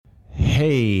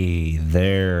Hey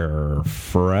there,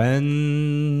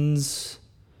 friends.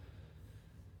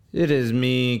 It is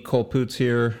me, Cole Poots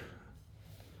here,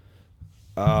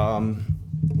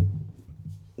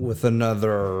 with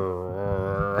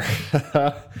another...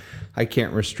 I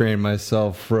can't restrain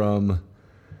myself from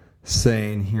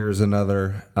saying here's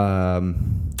another...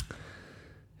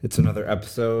 it's another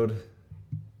episode.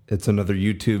 It's another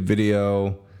YouTube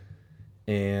video.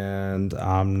 And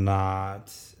I'm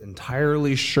not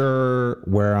entirely sure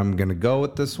where I'm going to go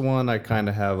with this one. I kind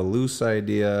of have a loose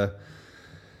idea.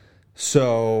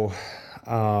 So,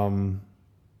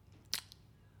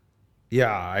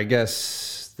 yeah, I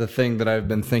guess the thing that I've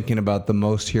been thinking about the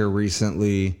most here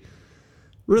recently,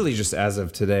 really just as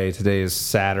of today is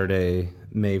Saturday,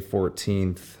 May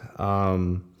 14th.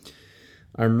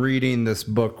 I'm reading this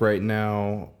book right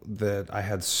now that I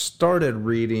had started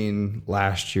reading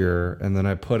last year, and then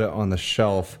I put it on the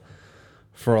shelf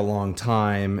for a long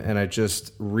time, and I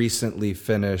just recently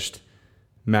finished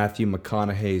Matthew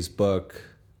McConaughey's book,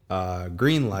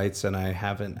 Green Lights, and I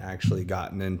haven't actually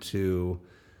gotten into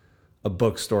a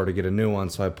bookstore to get a new one,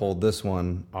 so I pulled this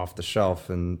one off the shelf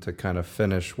and to kind of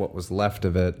finish what was left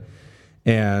of it.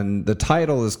 And the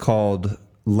title is called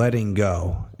Letting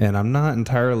Go, and I'm not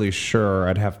entirely sure.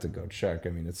 I'd have to go check. I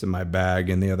mean, it's in my bag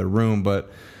in the other room,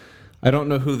 but I don't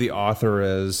know who the author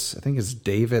is. I think it's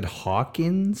David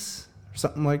Hawkins or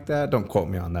something like that. Don't quote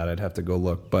me on that. I'd have to go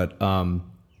look. But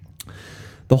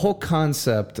the whole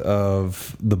concept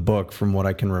of the book, from what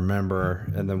I can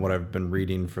remember, and then what I've been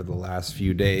reading for the last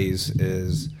few days,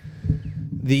 is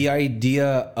the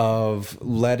idea of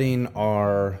letting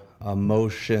our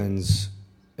emotions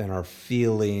and our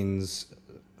feelings,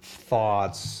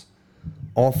 thoughts,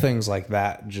 all things like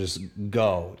that just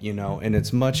go, and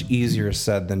it's much easier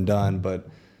said than done, but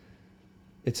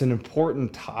it's an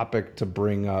important topic to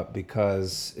bring up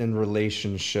because in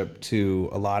relationship to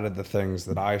a lot of the things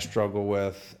that I struggle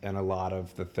with and a lot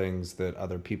of the things that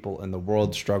other people in the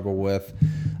world struggle with,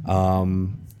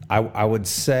 I would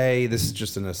say, this is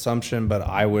just an assumption, but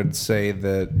I would say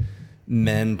that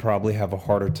men probably have a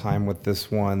harder time with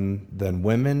this one than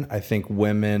women. I think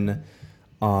women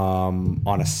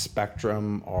on a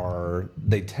spectrum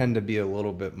they tend to be a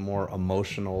little bit more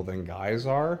emotional than guys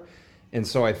are. And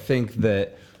so I think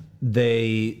that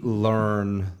they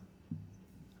learn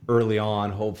early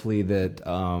on, hopefully, that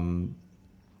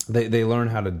they learn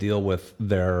how to deal with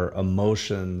their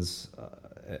emotions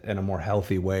in a more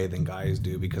healthy way than guys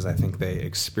do, because I think they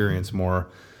experience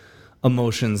more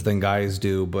emotions than guys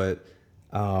do. But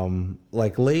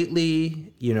like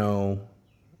lately,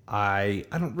 I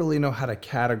don't really know how to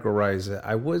categorize it.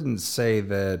 I wouldn't say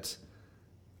that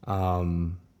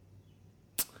I'm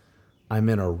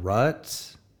in a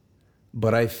rut,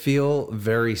 but I feel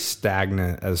very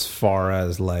stagnant as far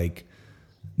as like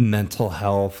mental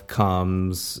health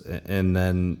comes, and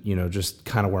then, just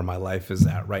kind of where my life is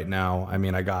at right now. I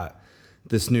mean, I got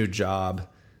this new job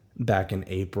back in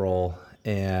April,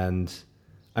 and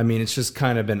I mean, it's just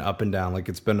kind of been up and down. Like,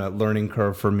 it's been a learning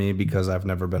curve for me because I've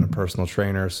never been a personal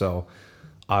trainer. So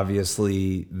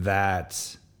obviously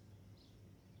that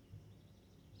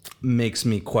makes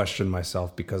me question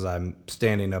myself because I'm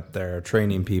standing up there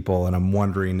training people and I'm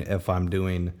wondering if I'm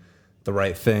doing the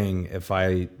right thing, if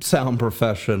I sound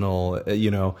professional.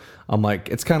 I'm like,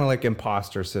 it's kind of like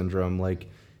imposter syndrome. Like,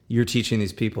 you're teaching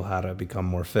these people how to become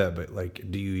more fit, but like,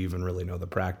 do you even really know the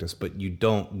practice? But you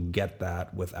don't get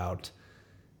that without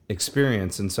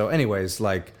experience. And so anyways,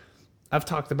 like, I've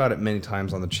talked about it many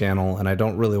times on the channel, and I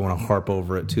don't really want to harp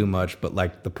over it too much, but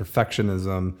like the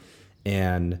perfectionism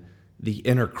and the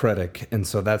inner critic. And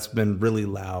so that's been really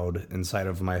loud inside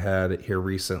of my head here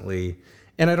recently.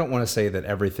 And I don't want to say that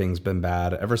everything's been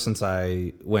bad. Ever since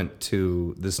I went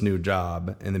to this new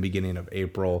job in the beginning of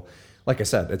April, like I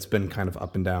said, it's been kind of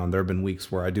up and down. There have been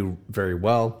weeks where I do very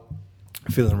well,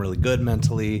 feeling really good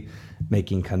mentally,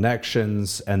 making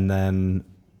connections, and then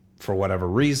for whatever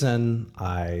reason,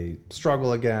 I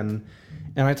struggle again.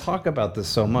 And I talk about this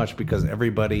so much because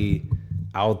everybody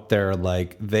out there,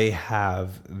 like, they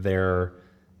have their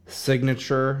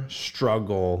signature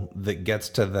struggle that gets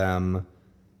to them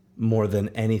more than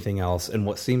anything else. And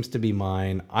what seems to be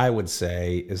mine, I would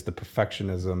say, is the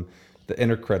perfectionism, the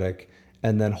inner critic,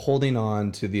 and then holding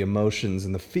on to the emotions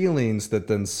and the feelings that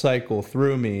then cycle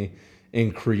through me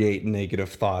and create negative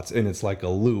thoughts. And it's like a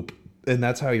loop. And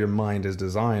that's how your mind is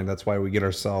designed. That's why we get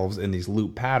ourselves in these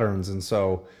loop patterns. And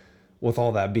so with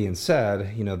all that being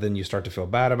said, then you start to feel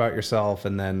bad about yourself.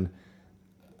 And then,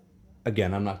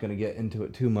 again, I'm not going to get into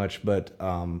it too much, but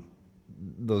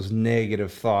those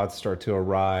negative thoughts start to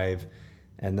arrive.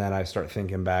 And then I start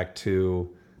thinking back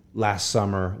to last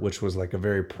summer, which was like a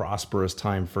very prosperous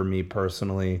time for me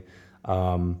personally.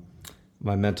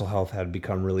 My mental health had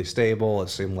become really stable. It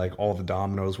seemed like all the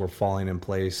dominoes were falling in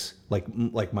place.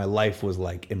 Like my life was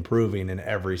like improving in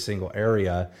every single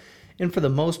area. And for the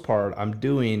most part, I'm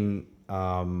doing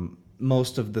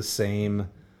most of the same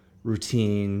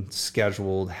routine,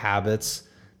 scheduled habits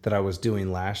that I was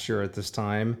doing last year at this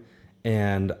time.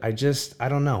 And I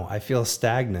don't know, I feel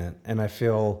stagnant, and I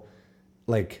feel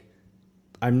like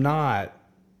I'm not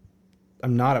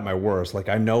I'm not at my worst. Like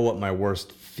I know what my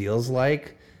worst feels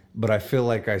like, but I feel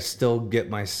like I still get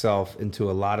myself into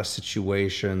a lot of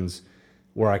situations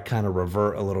where I kind of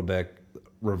revert a little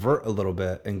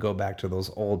bit and go back to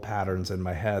those old patterns in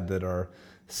my head that are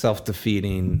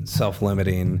self-defeating,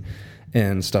 self-limiting,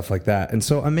 and stuff like that. And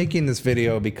so I'm making this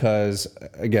video because,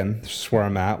 again, this is where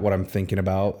I'm at, what I'm thinking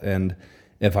about, and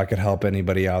if I could help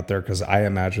anybody out there, because I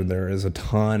imagine there is a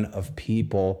ton of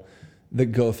people that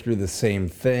go through the same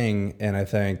thing. And I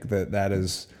think that that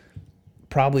is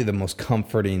probably the most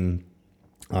comforting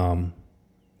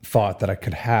thought that I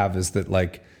could have, is that,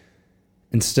 like,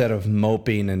 instead of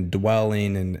moping and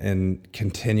dwelling and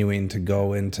continuing to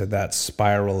go into that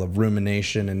spiral of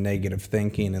rumination and negative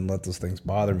thinking and let those things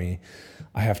bother me,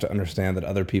 I have to understand that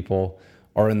other people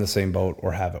are in the same boat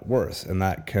or have it worse. And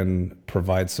that can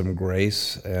provide some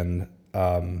grace and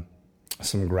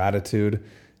some gratitude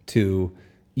to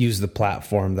use the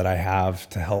platform that I have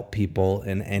to help people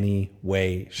in any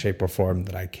way, shape, or form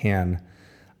that I can.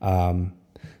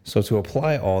 So to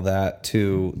apply all that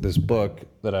to this book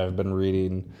that I've been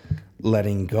reading,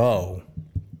 Letting Go,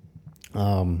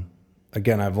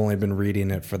 again, I've only been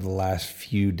reading it for the last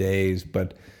few days,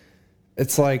 but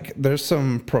it's like there's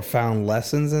some profound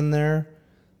lessons in there.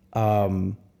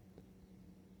 Because,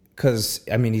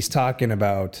 I mean, he's talking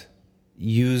about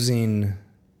using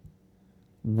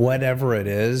whatever it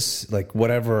is, like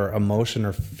whatever emotion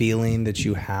or feeling that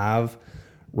you have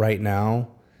right now.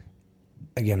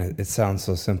 Again, it sounds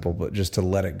so simple, but just to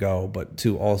let it go, but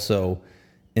to also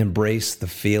embrace the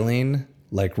feeling,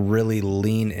 like really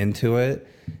lean into it.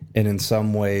 And in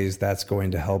some ways, that's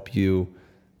going to help you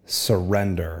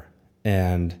surrender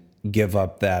and give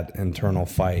up that internal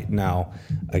fight. Now,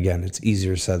 again, it's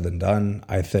easier said than done.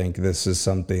 I think this is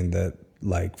something that,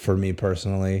 like, for me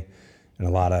personally, and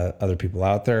a lot of other people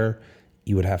out there,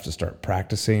 you would have to start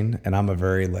practicing. And I'm a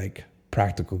very, like,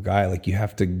 practical guy. Like, you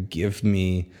have to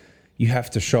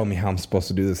show me how I'm supposed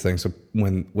to do this thing. So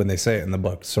when they say it in the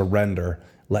book, surrender,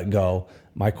 let go,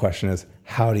 my question is,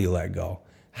 how do you let go?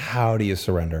 How do you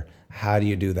surrender? How do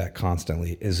you do that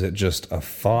constantly? Is it just a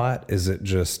thought? Is it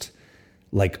just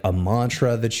like a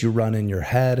mantra that you run in your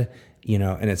head? You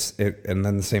know, and and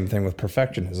then the same thing with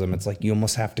perfectionism. It's like you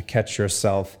almost have to catch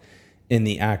yourself in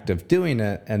the act of doing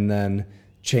it and then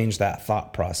change that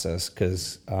thought process.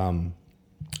 Because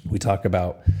we talk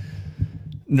about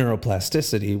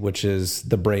neuroplasticity, which is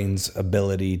the brain's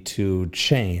ability to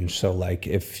change. So, like,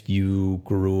 if you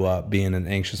grew up being an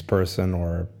anxious person,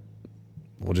 or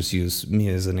we'll just use me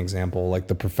as an example, like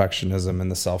the perfectionism and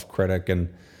the self-critic and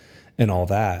all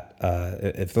that,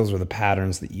 if those were the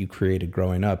patterns that you created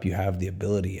growing up, you have the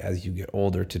ability as you get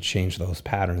older to change those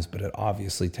patterns, but it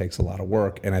obviously takes a lot of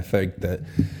work. And I think that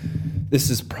this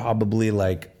is probably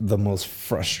like the most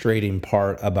frustrating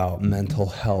part about mental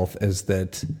health, is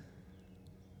that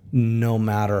no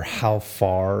matter how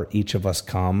far each of us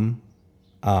come,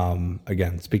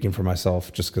 again, speaking for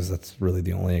myself, just because that's really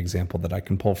the only example that I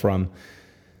can pull from,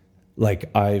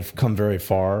 like, I've come very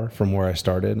far from where I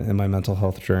started in my mental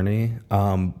health journey.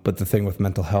 But the thing with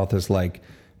mental health is, like,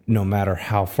 no matter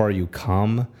how far you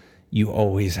come, you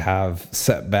always have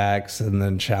setbacks and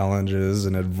then challenges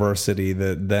and adversity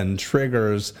that then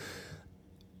triggers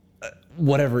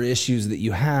whatever issues that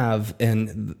you have.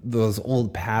 And those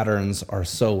old patterns are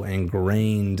so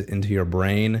ingrained into your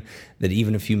brain that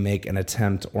even if you make an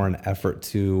attempt or an effort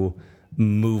to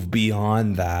move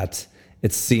beyond that,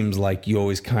 it seems like you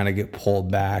always kind of get pulled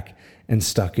back and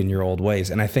stuck in your old ways.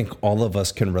 And I think all of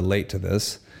us can relate to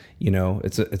this. You know,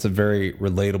 it's a very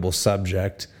relatable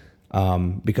subject,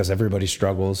 because everybody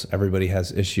struggles, everybody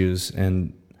has issues,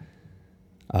 and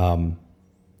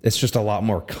it's just a lot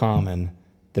more common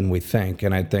than we think.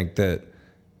 And I think that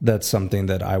that's something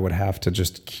that I would have to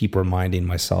just keep reminding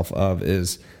myself of,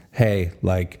 is, hey,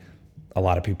 like, a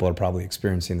lot of people are probably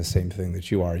experiencing the same thing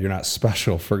that you are. You're not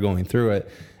special for going through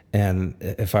it. And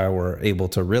if I were able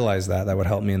to realize that, that would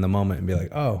help me in the moment and be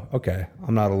like, oh, okay,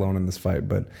 I'm not alone in this fight.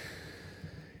 But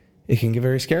it can get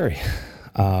very scary.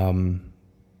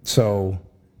 So,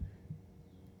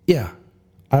 yeah,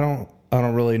 I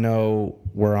don't really know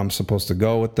where I'm supposed to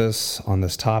go with this on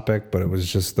this topic, but it was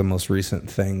just the most recent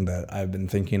thing that I've been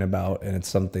thinking about, and it's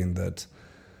something that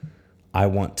I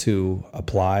want to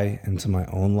apply into my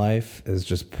own life, is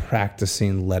just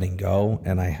practicing letting go.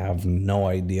 And I have no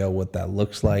idea what that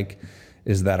looks like.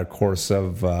 Is that a course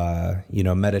of,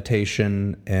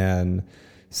 meditation and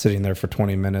sitting there for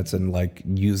 20 minutes and like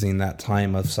using that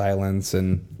time of silence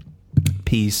and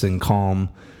peace and calm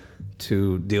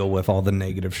to deal with all the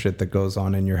negative shit that goes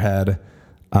on in your head?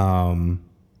 I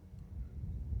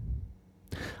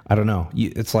don't know.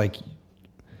 It's like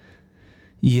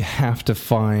you have to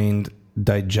find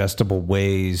digestible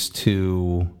ways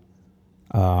to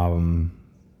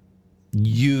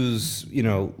use,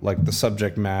 like the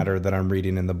subject matter that I'm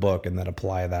reading in the book and then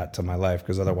apply that to my life.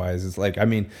 Because otherwise it's like,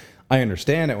 I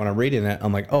understand it when I'm reading it.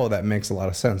 I'm like, oh, that makes a lot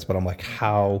of sense. But I'm like,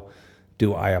 how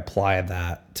do I apply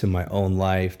that to my own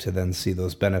life to then see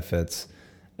those benefits?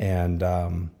 And I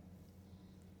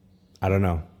don't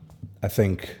know. I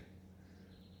think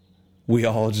we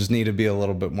all just need to be a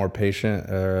little bit more patient.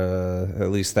 At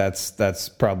least that's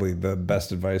probably the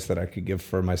best advice that I could give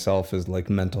for myself, is like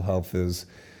mental health is,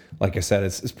 like I said,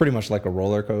 it's pretty much like a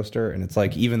roller coaster. And it's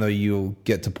like, even though you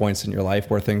get to points in your life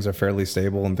where things are fairly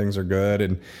stable and things are good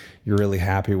and you're really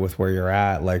happy with where you're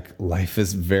at, like life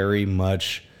is very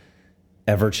much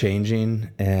ever changing.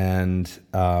 And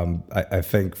I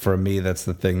think for me, that's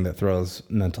the thing that throws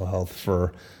mental health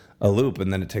for a loop,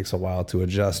 and then it takes a while to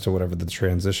adjust to whatever the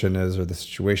transition is or the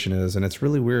situation is. And it's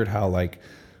really weird how like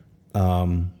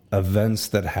events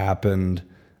that happened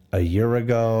a year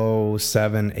ago,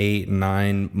 7, 8,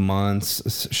 9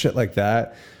 months, shit like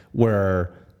that,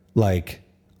 where like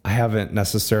I haven't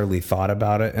necessarily thought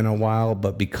about it in a while,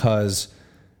 but because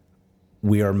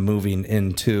we are moving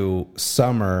into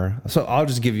summer. So I'll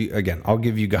give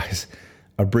you guys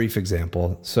a brief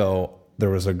example. So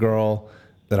there was a girl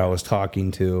that I was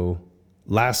talking to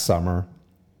last summer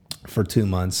for 2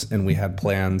 months, and we had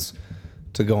plans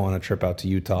to go on a trip out to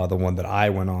Utah, the one that I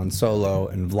went on solo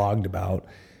and vlogged about.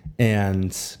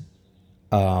 And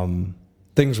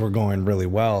things were going really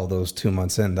well those 2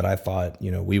 months in, that I thought,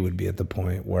 we would be at the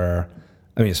point where,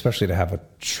 especially to have a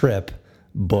trip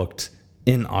booked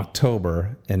in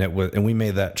October, and we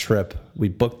made that trip, we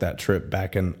booked that trip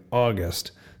back in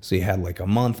August. So you had like a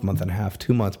month and a half,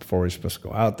 2 months before we were supposed to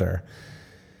go out there.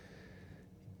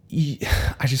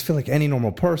 I just feel like any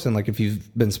normal person, like if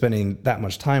you've been spending that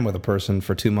much time with a person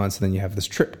for 2 months, and then you have this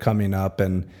trip coming up,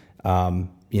 and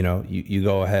you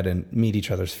go ahead and meet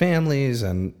each other's families,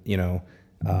 and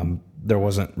there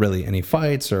wasn't really any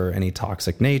fights or any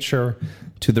toxic nature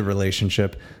to the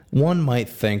relationship. One might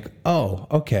think, oh,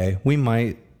 okay,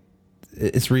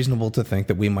 it's reasonable to think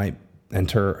that we might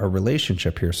enter a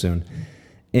relationship here soon.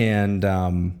 And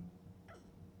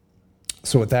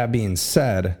so with that being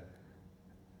said,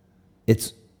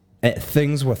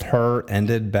 things with her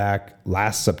ended back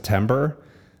last September.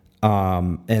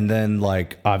 And then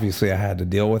like, obviously I had to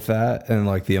deal with that and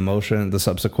like the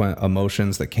subsequent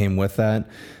emotions that came with that.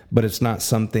 But it's not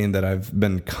something that I've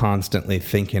been constantly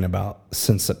thinking about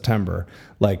since September.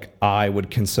 Like I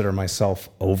would consider myself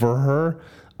over her.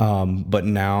 But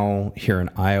now here in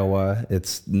Iowa,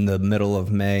 it's in the middle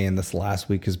of May, and this last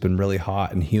week has been really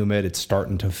hot and humid. It's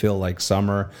starting to feel like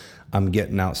summer. I'm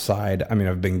getting outside.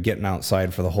 I've been getting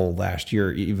outside for the whole last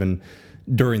year, even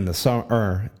during the summer,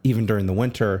 or even during the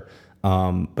winter.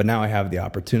 But now I have the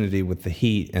opportunity with the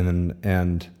heat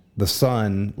and the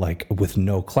sun, like with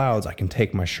no clouds, I can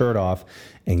take my shirt off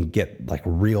and get like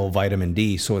real vitamin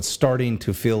D. So it's starting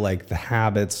to feel like the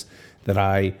habits that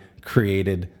I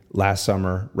created last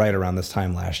summer, right around this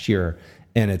time last year.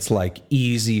 And it's like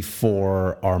easy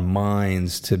for our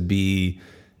minds to be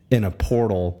in a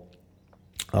portal,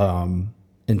 and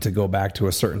to go back to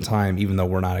a certain time, even though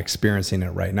we're not experiencing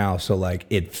it right now. So like,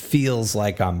 it feels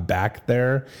like I'm back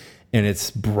there, and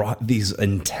it's brought these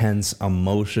intense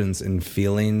emotions and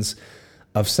feelings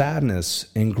of sadness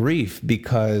and grief,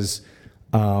 because,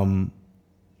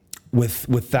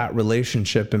 with that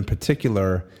relationship in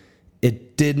particular,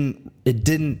 it didn't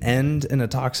end in a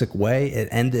toxic way. It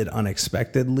ended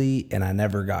unexpectedly, and I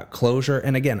never got closure.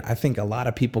 And again, I think a lot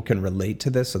of people can relate to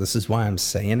this, so this is why I'm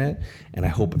saying it, and I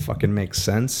hope it fucking makes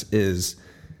sense, is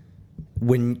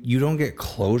when you don't get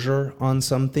closure on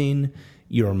something,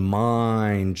 your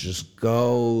mind just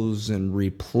goes and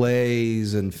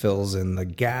replays and fills in the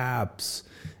gaps.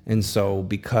 And so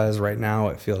because right now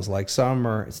it feels like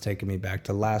summer, it's taking me back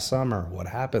to last summer. What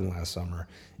happened last summer?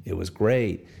 It was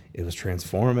great. It was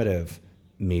transformative.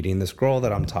 Meeting this girl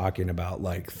that I'm talking about,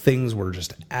 like things were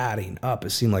just adding up.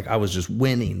 It seemed like I was just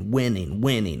winning.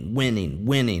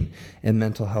 And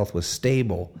mental health was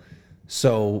stable.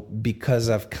 So because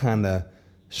I've kind of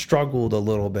struggled a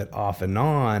little bit off and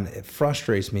on, it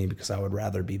frustrates me because I would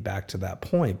rather be back to that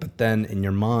point. But then in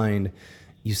your mind,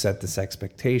 you set this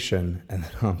expectation, and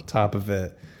then on top of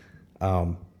it,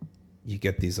 you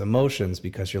get these emotions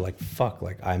because you're like, fuck,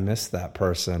 like I miss that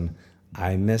person.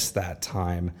 I miss that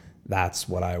time. That's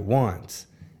what I want.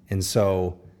 And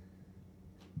so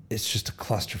it's just a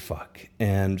clusterfuck.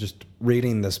 And just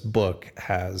reading this book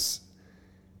has,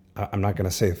 I'm not going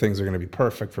to say things are going to be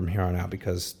perfect from here on out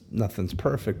because nothing's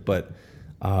perfect, but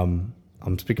I'm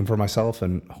speaking for myself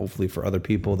and hopefully for other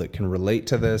people that can relate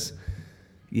to this.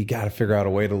 You got to figure out a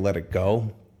way to let it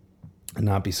go and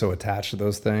not be so attached to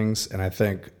those things. And I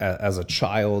think as a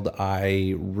child,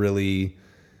 I really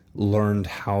learned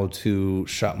how to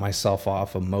shut myself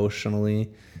off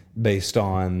emotionally based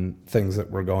on things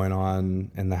that were going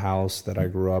on in the house that I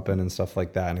grew up in and stuff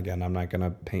like that. And again, I'm not going to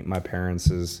paint my parents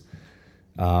as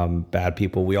bad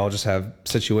people. We all just have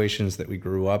situations that we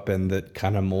grew up in that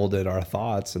kind of molded our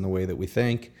thoughts and the way that we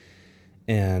think.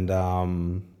 And I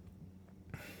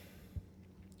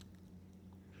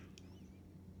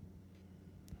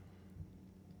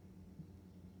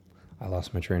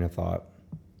lost my train of thought.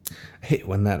 I hate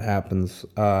when that happens.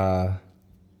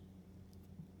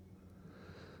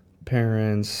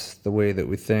 Parents, the way that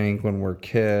we think when we're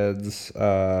kids.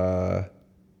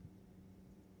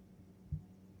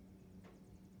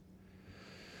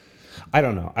 I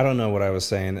don't know. I don't know what I was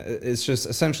saying. It's just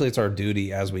essentially it's our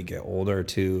duty as we get older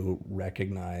to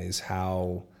recognize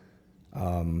how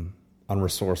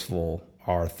unresourceful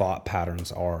our thought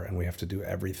patterns are, and we have to do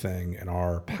everything in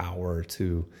our power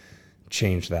to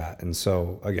change that. And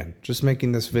so again, just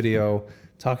making this video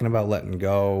talking about letting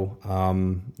go.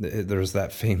 There's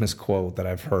that famous quote that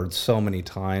I've heard so many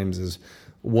times is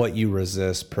what you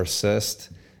resist persist.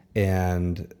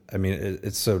 And I mean,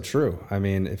 it's so true. I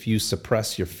mean, if you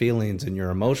suppress your feelings and your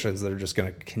emotions, they're just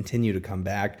going to continue to come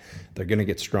back. They're going to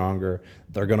get stronger.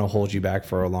 They're going to hold you back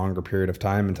for a longer period of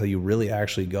time until you really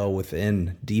actually go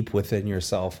within, deep within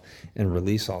yourself and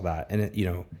release all that. And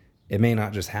it may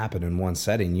not just happen in one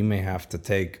setting. You may have to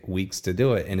take weeks to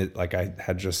do it. And it, like I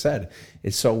had just said,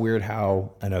 it's so weird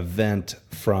how an event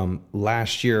from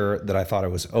last year that I thought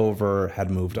it was over, had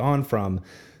moved on from,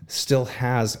 still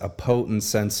has a potent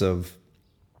sense of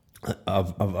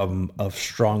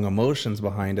strong emotions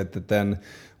behind it that then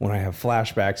when I have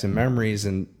flashbacks and memories,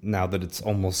 and now that it's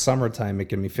almost summertime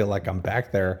making me feel like I'm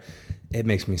back there, it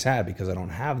makes me sad because I don't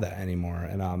have that anymore.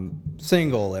 And I'm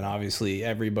single, and obviously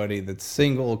everybody that's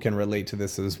single can relate to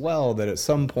this as well, that at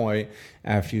some point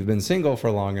after you've been single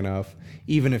for long enough,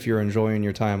 even if you're enjoying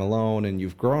your time alone and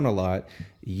you've grown a lot,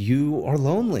 you are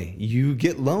lonely. You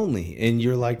get lonely and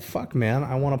you're like, fuck man,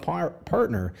 I want a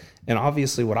partner. And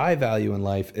obviously what I value in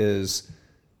life is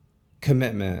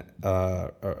commitment,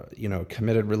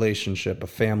 committed relationship, a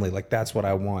family. Like that's what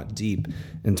I want deep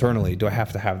internally. Do I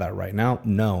have to have that right now?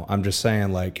 No, I'm just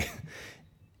saying like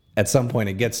at some point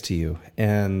it gets to you.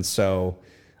 And so,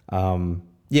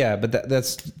 but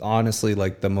that's honestly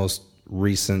like the most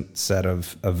recent set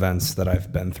of events that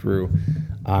I've been through.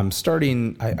 I'm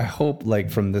starting, I hope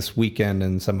like from this weekend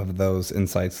and some of those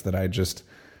insights that I just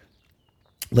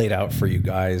laid out for you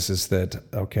guys is that,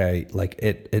 okay, like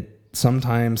it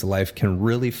sometimes life can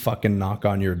really fucking knock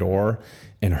on your door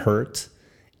and hurt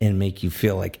and make you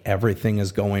feel like everything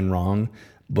is going wrong.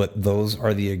 But those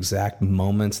are the exact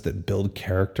moments that build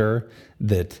character,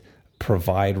 that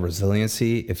provide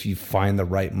resiliency. If you find the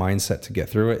right mindset to get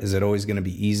through it, is it always going to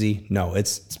be easy? No,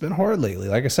 it's been hard lately.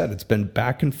 Like I said, it's been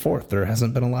back and forth. There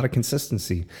hasn't been a lot of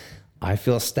consistency. I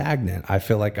feel stagnant. I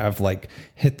feel like I've like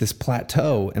hit this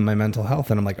plateau in my mental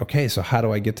health. And I'm like, okay, so how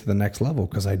do I get to the next level?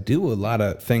 Because I do a lot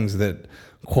of things that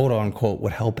quote unquote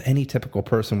would help any typical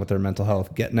person with their mental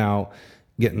health: getting out,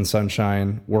 getting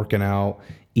sunshine, working out,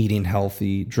 eating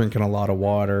healthy, drinking a lot of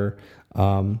water,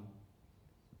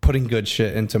 putting good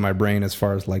shit into my brain as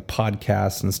far as like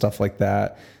podcasts and stuff like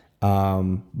that.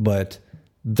 But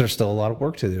there's still a lot of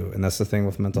work to do. And that's the thing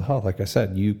with mental health. Like I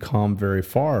said, you come very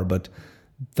far, but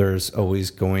there's always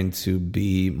going to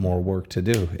be more work to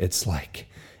do. It's like,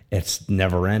 it's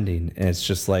never ending. And it's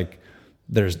just like,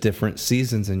 there's different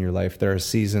seasons in your life. There are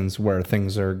seasons where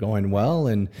things are going well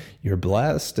and you're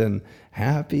blessed and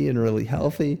happy and really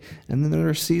healthy. And then there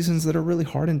are seasons that are really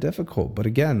hard and difficult. But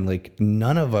again, like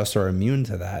none of us are immune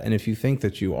to that. And if you think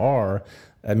that you are,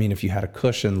 I mean, if you had a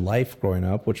cushion life growing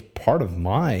up, which part of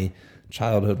my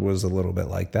childhood was a little bit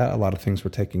like that, a lot of things were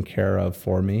taken care of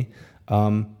for me.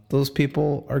 Those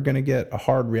people are going to get a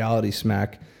hard reality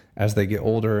smack as they get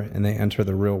older and they enter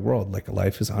the real world. Like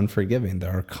life is unforgiving.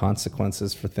 There are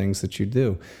consequences for things that you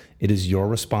do. It is your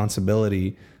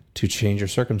responsibility to change your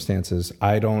circumstances.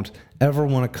 I don't ever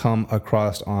want to come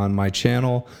across on my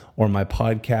channel or my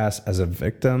podcast as a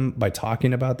victim by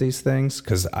talking about these things,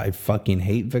 because I fucking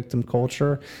hate victim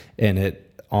culture, and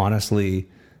it honestly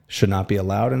should not be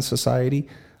allowed in society.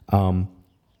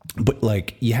 But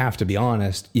like, you have to be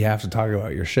honest. You have to talk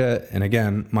about your shit. And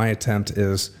again, my attempt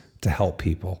is to help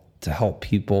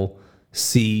people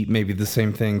see maybe the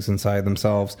same things inside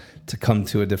themselves, to come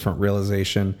to a different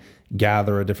realization,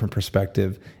 gather a different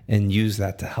perspective, and use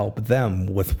that to help them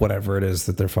with whatever it is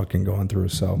that they're fucking going through.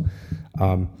 So,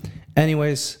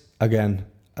 anyways, again,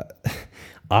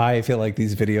 I feel like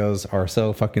these videos are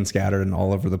so fucking scattered and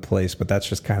all over the place, but that's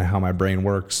just kind of how my brain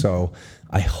works. So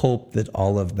I hope that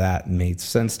all of that made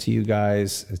sense to you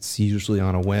guys. It's usually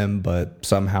on a whim, but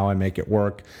somehow I make it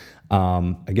work.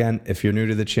 Again, if you're new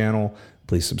to the channel,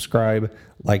 please subscribe,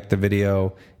 like the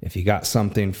video. If you got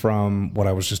something from what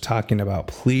I was just talking about,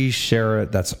 please share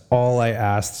it. That's all I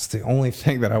ask. It's the only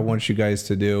thing that I want you guys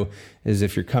to do, is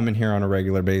if you're coming here on a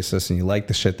regular basis and you like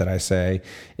the shit that I say,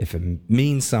 if it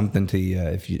means something to you,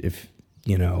 if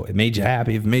you know, it made you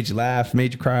happy, if it made you laugh,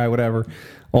 made you cry, whatever,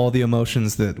 all the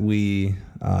emotions that we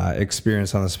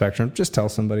experience on the spectrum, just tell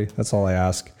somebody. That's all I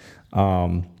ask.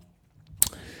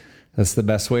 That's the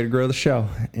best way to grow the show.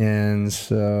 And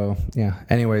so, yeah.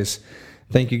 Anyways,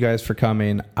 thank you guys for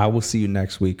coming. I will see you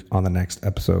next week on the next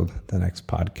episode, the next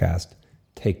podcast.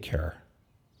 Take care,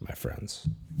 my friends.